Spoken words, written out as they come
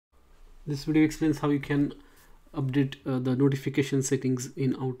This video explains how you can update the notification settings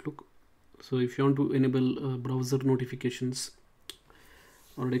in Outlook. So if you want to enable browser notifications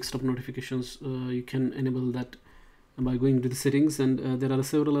or desktop notifications, you can enable that by going to the settings, and there are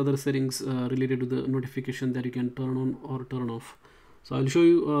several other settings related to the notification that you can turn on or turn off. So I'll show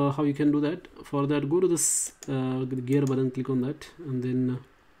you how you can do that. For that, go to this the gear button, click on that, and then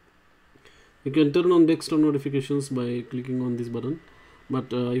you can turn on desktop notifications by clicking on this button. But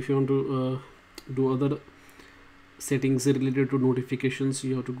if you want to do other settings related to notifications,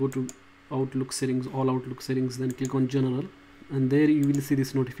 you have to go to Outlook settings, all Outlook settings, then click on general, and there you will see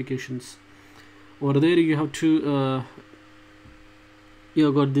these notifications. Over there you have to you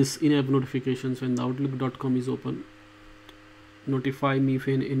have got this in-app notifications. When the outlook.com is open, notify me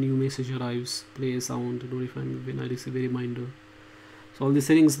when a new message arrives, play a sound, notify me when I receive a reminder. So all the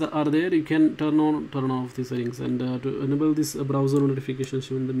settings that are there, you can turn on, turn off the settings, and to enable this browser notifications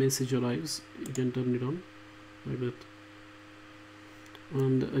when the message arrives, you can turn it on like that.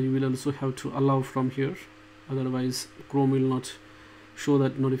 And you will also have to allow from here, otherwise Chrome will not show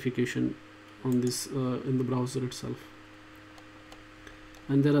that notification on this in the browser itself.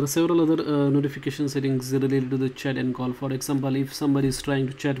 And there are several other notification settings related to the chat and call. For example, if somebody is trying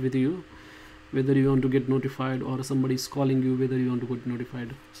to chat with you, whether you want to get notified, or somebody is calling you, whether you want to get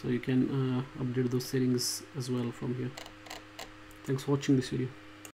notified. So you can update those settings as well from here. Thanks for watching this video.